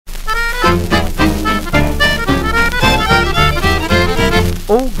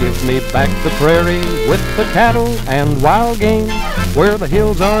me back the prairie with the cattle and wild game, where the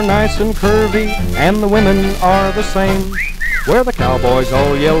hills are nice and curvy and the women are the same, where the cowboys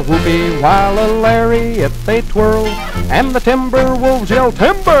all yell whoopee while a lariat they twirl, and the timber wolves yell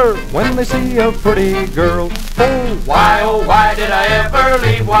timber when they see a pretty girl. Oh, why did I ever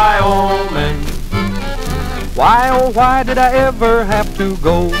leave Wyoming? Oh, why did I ever have to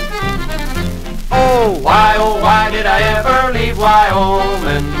go? Oh, why did I ever leave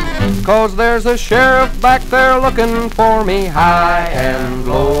Wyoming? 'Cause there's a sheriff back there looking for me high and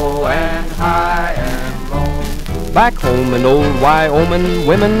low and high and low. Back home in old Wyoming,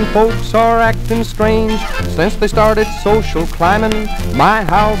 women folks are acting strange since they started social climbing. My,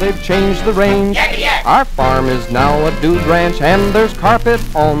 how they've changed the range. Our farm is now a dude ranch and there's carpet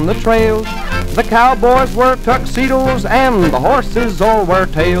on the trails. The cowboys wear tuxedos and the horses all wear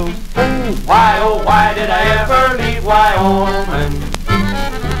tails. Oh, why did I ever leave Wyoming?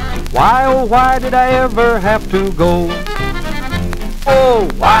 Why did I ever have to go? Oh,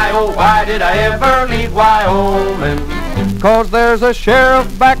 why did I ever leave Wyoming? 'Cause there's a sheriff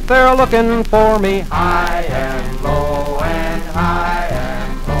back there looking for me high and low and high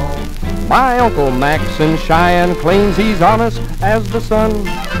and low. My Uncle Max in Cheyenne claims he's honest as the sun.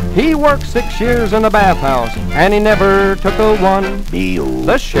 He worked 6 years in a bathhouse and he never took a one.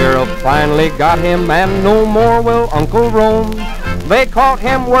 The sheriff finally got him and no more will Uncle roam. They caught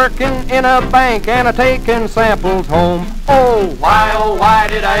him working in a bank and taking samples home. Oh, why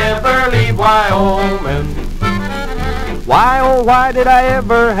did I ever leave Wyoming? Why did I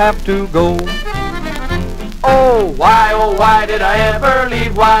ever have to go? Oh, why did I ever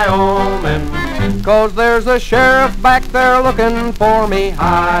leave Wyoming? 'Cause there's a sheriff back there looking for me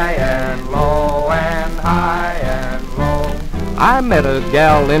high and low and high and low. I met a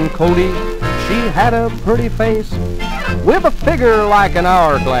gal in Cody, she had a pretty face, with a figure like an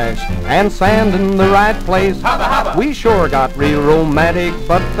hourglass and sand in the right place. We sure got real romantic,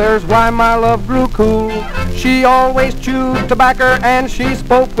 but there's why my love grew cool. She always chewed tobacco and she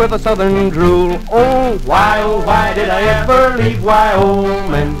spoke with a southern drool. Oh, why did I ever leave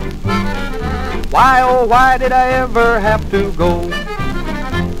Wyoming? Why did I ever have to go?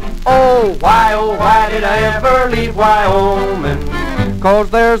 Oh, why did I ever leave Wyoming? 'Cause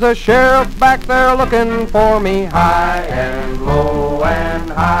there's a sheriff back there looking for me high and low and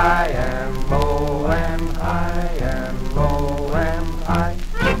high and